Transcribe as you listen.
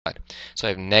So I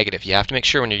have negative. You have to make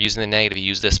sure when you're using the negative, you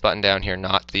use this button down here,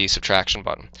 not the subtraction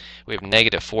button. We have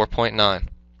negative 4.9.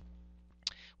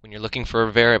 When you're looking for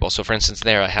a variable, so for instance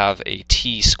there I have a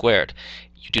t squared.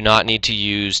 You do not need to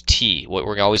use t. What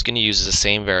we're always going to use is the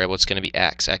same variable. It's going to be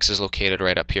x. X is located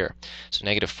right up here. So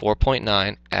negative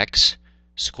 4.9 x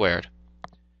squared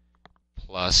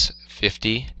plus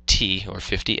 50t, or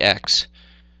 50x,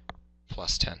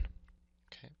 plus 10.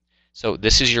 So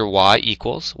this is your y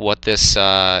equals. What this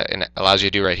allows you to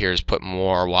do right here is put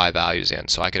more y values in.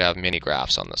 So I could have mini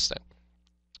graphs on this thing.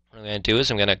 What I'm going to do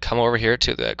is I'm going to come over here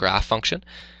to the graph function,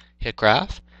 hit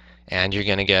graph, and you're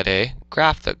going to get a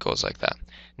graph that goes like that.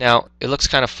 Now, it looks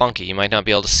kind of funky. You might not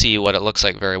be able to see what it looks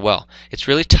like very well. It's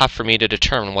really tough for me to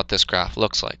determine what this graph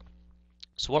looks like.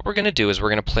 So what we're going to do is we're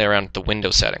going to play around with the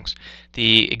window settings.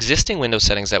 The existing window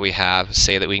settings that we have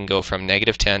say that we can go from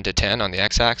negative 10 to 10 on the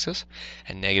x-axis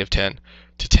and negative 10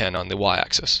 to 10 on the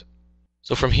y-axis.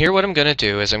 So from here what I'm going to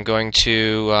do is I'm going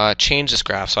to change this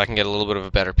graph so I can get a little bit of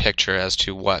a better picture as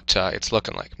to what it's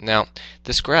looking like. Now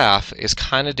this graph is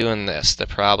kind of doing this. The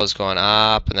parabola is going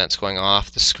up and then it's going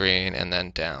off the screen and then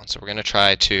down. So we're going to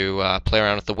try to play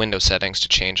around with the window settings to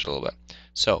change it a little bit.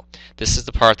 So this is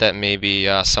the part that may be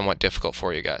somewhat difficult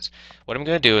for you guys. What I'm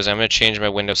going to do is I'm going to change my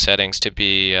window settings to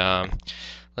be,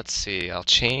 let's see, I'll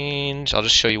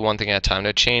just show you one thing at a time. I'm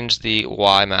going to change the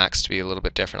Y max to be a little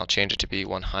bit different. I'll change it to be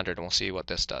 100 and we'll see what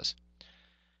this does.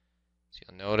 So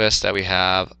you'll notice that we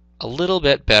have a little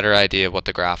bit better idea of what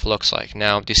the graph looks like.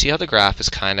 Now, do you see how the graph is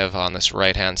kind of on this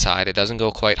right hand side? It doesn't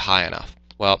go quite high enough.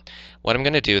 Well, what I'm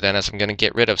going to do then is I'm going to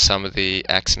get rid of some of the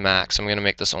X max. I'm going to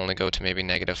make this only go to maybe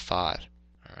negative 5.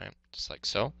 Alright, just like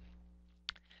so.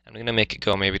 I'm going to make it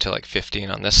go maybe to like 15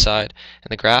 on this side,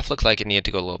 and the graph looked like it needed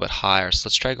to go a little bit higher, so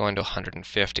let's try going to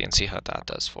 150 and see how that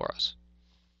does for us.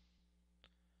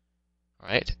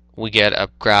 Alright, we get a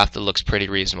graph that looks pretty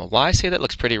reasonable. Why I say that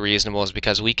looks pretty reasonable is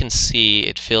because we can see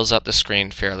it fills up the screen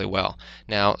fairly well.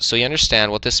 Now, so you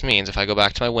understand what this means, if I go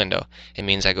back to my window, it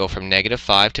means I go from negative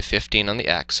 5 to 15 on the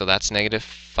x, so that's negative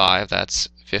 5, that's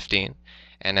 15.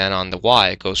 And then on the y,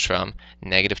 it goes from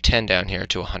negative 10 down here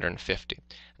to 150.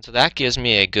 And so that gives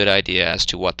me a good idea as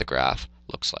to what the graph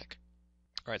looks like.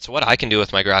 Alright, so what I can do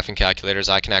with my graphing calculator is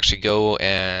I can actually go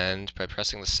and, by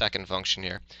pressing the second function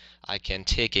here, I can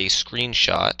take a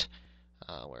screenshot,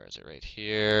 where is it, right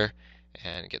here,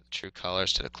 and get the true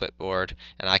colors to the clipboard,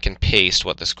 and I can paste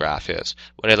what this graph is.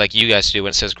 What I'd like you guys to do when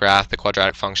it says graph, the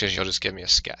quadratic functions, you'll just give me a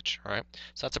sketch. Alright,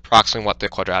 so that's approximately what the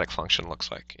quadratic function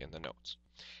looks like in the notes.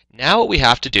 Now what we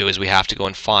have to do is we have to go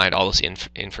and find all this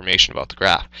information about the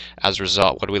graph. As a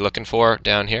result, what are we looking for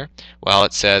down here? Well,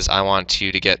 it says I want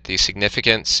you to get the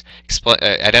significance,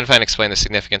 identify and explain the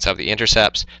significance of the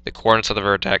intercepts, the coordinates of the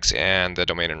vertex, and the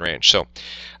domain and range. So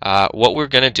what we're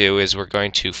going to do is we're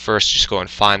going to first just go and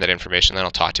find that information, then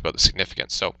I'll talk to you about the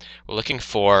significance. So we're looking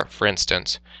for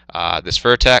instance, this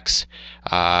vertex,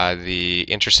 the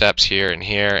intercepts here and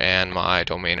here, and my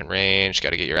domain and range. Got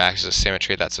to get your axis of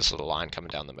symmetry. That's this little line coming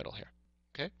down the middle here.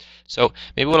 Okay, so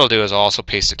maybe what I'll do is I'll also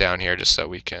paste it down here just so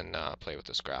we can play with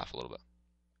this graph a little bit.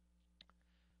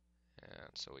 And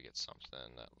so we get something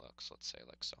that looks, let's say,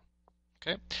 like so.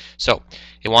 Okay, so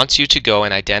it wants you to go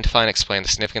and identify and explain the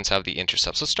significance of the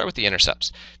intercepts. Let's start with the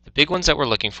intercepts. The big ones that we're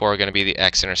looking for are going to be the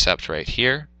x-intercept right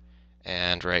here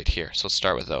and right here. So let's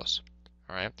start with those.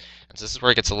 Alright, and so this is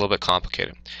where it gets a little bit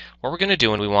complicated. What we're going to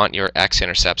do when we want your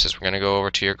x-intercepts is we're going to go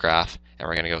over to your graph and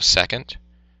we're going to go second,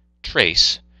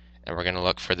 trace, and we're going to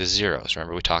look for the zeros.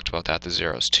 Remember we talked about that, the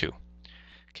zeros too.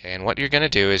 Okay, and what you're going to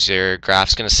do is your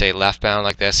graph's going to say left bound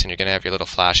like this, and you're going to have your little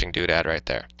flashing doodad right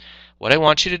there. What I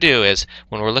want you to do is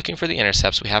when we're looking for the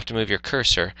intercepts, we have to move your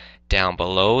cursor down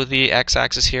below the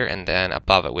x-axis here and then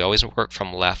above it. We always work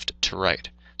from left to right.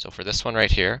 So for this one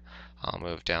right here, I'll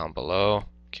move down below.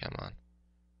 Come on.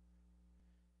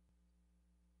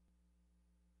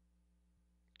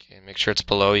 Make sure it's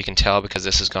below. You can tell because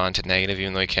this has gone to negative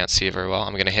even though you can't see it very well.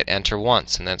 I'm going to hit enter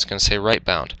once and then it's going to say right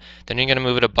bound. Then you're going to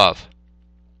move it above.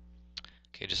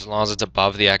 Okay, just as long as it's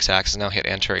above the x-axis, now hit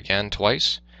enter again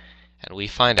twice. And we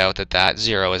find out that that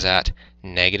 0 is at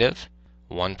negative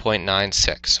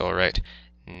 1.96. So we'll write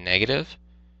negative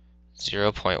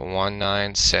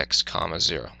 0.196 comma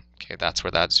 0. Okay, that's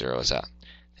where that 0 is at.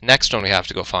 The next one we have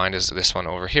to go find is this one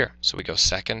over here. So we go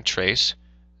second, trace,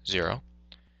 0.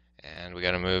 And we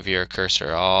got to move your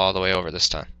cursor all the way over this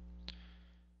time.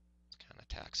 It's kind of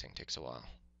taxing, takes a while.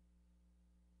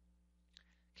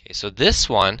 Okay, so this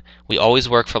one, we always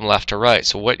work from left to right.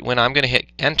 So when I'm going to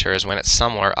hit enter is when it's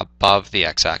somewhere above the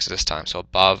x-axis this time. So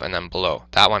above and then below.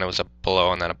 That one it was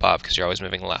below and then above because you're always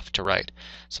moving left to right.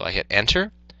 So I hit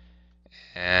enter,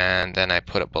 and then I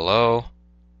put it below,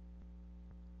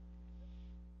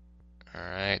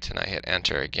 right, and I hit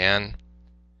enter again.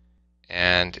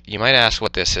 And you might ask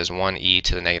what this is, 1e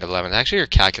to the negative 11. Actually, your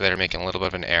calculator making a little bit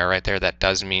of an error right there. That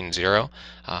does mean 0.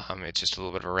 It's just a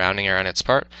little bit of a rounding error on its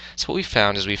part. So what we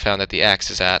found is that the x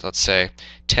is at, let's say,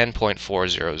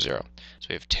 10.400. So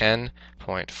we have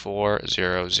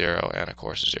 10.400 and, of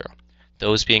course, 0.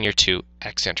 Those being your two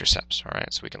x-intercepts. All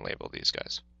right, so we can label these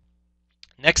guys.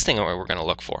 Next thing we're going to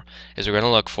look for is we're going to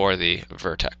look for the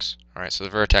vertex. All right, so the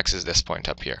vertex is this point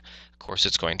up here. Of course,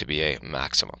 it's going to be a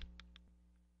maximum.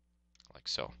 Like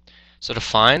so. So to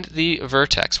find the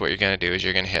vertex, what you're going to do is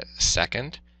you're going to hit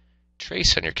second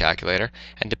trace on your calculator,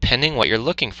 and depending what you're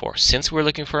looking for, since we're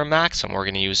looking for a maximum, we're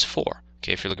going to use 4.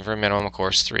 Okay, if you're looking for a minimum, of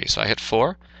course, 3. So I hit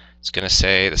 4. It's going to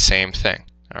say the same thing.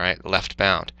 All right, left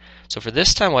bound. So for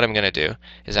this time, what I'm going to do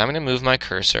is I'm going to move my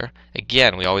cursor.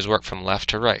 Again, we always work from left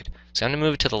to right. So I'm going to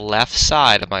move it to the left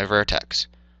side of my vertex.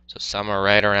 So somewhere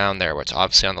right around there, where it's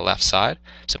obviously on the left side.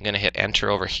 So I'm going to hit enter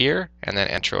over here and then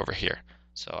enter over here.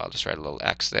 So I'll just write a little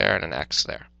x there and an x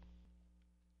there.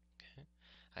 Okay.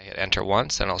 I hit enter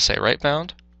once, then I'll say right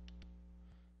bound.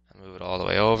 I move it all the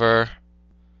way over.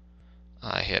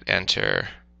 I hit enter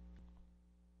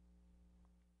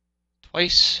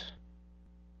twice.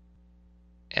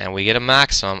 And we get a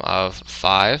maximum of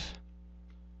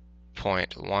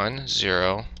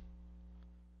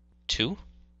 5.102,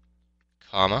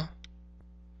 comma,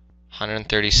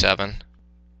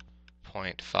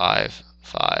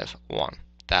 137.551.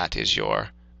 That is your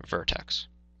vertex.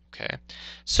 Okay,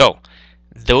 so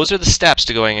those are the steps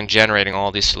to going and generating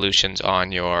all these solutions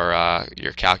on your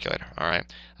calculator. All right.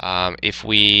 If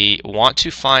we want to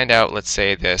find out, let's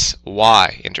say, this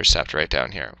y-intercept right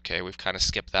down here, okay, we've kind of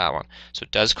skipped that one. So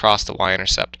it does cross the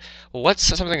y-intercept. Well, what's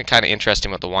something kind of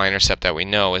interesting about the y-intercept that we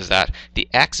know is that the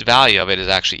x value of it is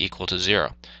actually equal to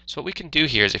 0. So what we can do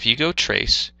here is if you go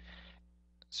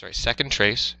second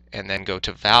trace, and then go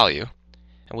to value,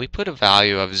 and we put a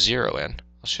value of 0 in,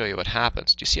 I'll show you what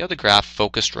happens. Do you see how the graph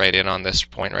focused right in on this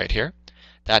point right here?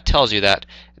 That tells you that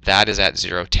that is at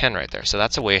 0, 10 right there. So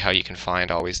that's a way how you can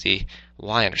find always the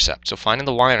y-intercept. So finding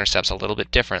the y-intercept is a little bit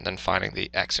different than finding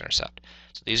the x-intercept.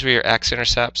 So these were your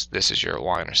x-intercepts. This is your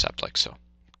y-intercept, like so.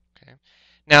 Okay.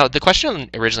 Now, the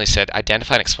question originally said,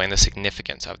 identify and explain the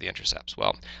significance of the intercepts.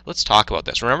 Well, let's talk about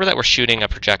this. Remember that we're shooting a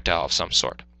projectile of some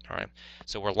sort. All right.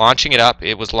 So we're launching it up.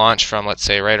 It was launched from, let's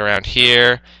say, right around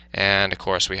here. And, of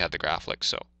course, we had the graph like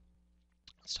so.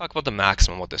 Let's talk about the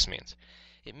maximum, what this means.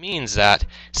 It means that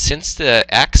since the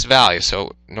x value,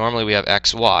 so normally we have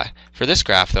x, y. For this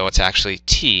graph, though, it's actually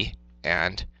t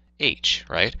and h,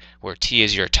 right? Where t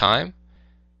is your time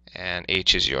and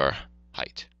h is your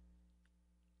height.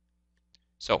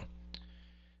 So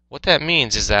what that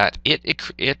means is that it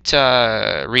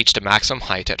reached a maximum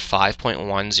height at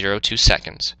 5.102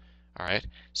 seconds. All right,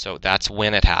 so that's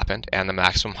when it happened, and the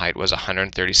maximum height was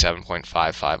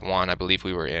 137.551. I believe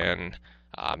we were in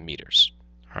meters.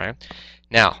 All right.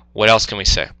 Now, what else can we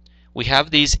say? We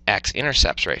have these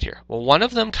x-intercepts right here. Well, one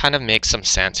of them kind of makes some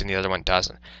sense and the other one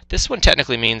doesn't. This one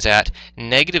technically means at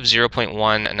negative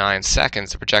 0.19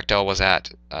 seconds, the projectile was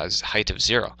at a height of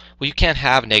 0. Well, you can't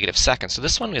have negative seconds, so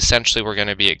this one essentially we're going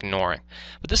to be ignoring.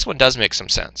 But this one does make some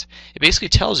sense. It basically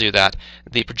tells you that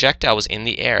the projectile was in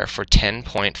the air for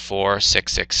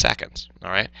 10.466 seconds.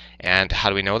 All right, and how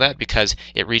do we know that? Because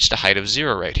it reached a height of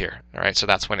 0 right here. All right, so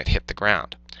that's when it hit the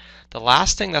ground. The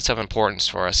last thing that's of importance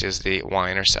for us is the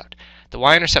y-intercept. The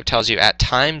y-intercept tells you at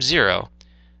time 0,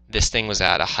 this thing was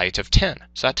at a height of 10.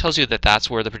 So that tells you that that's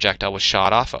where the projectile was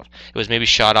shot off of. It was maybe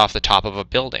shot off the top of a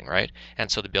building, right?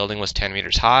 And so the building was 10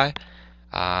 meters high,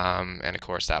 and of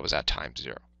course that was at time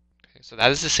 0. Okay, so that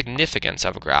is the significance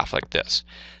of a graph like this.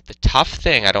 The tough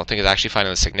thing, I don't think, is actually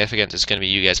finding the significance. It's going to be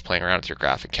you guys playing around with your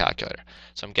graphic calculator.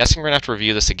 So I'm guessing we're going to have to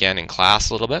review this again in class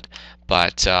a little bit,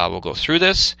 but we'll go through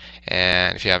this,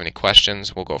 and if you have any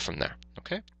questions, we'll go from there.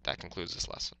 Okay, that concludes this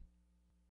lesson.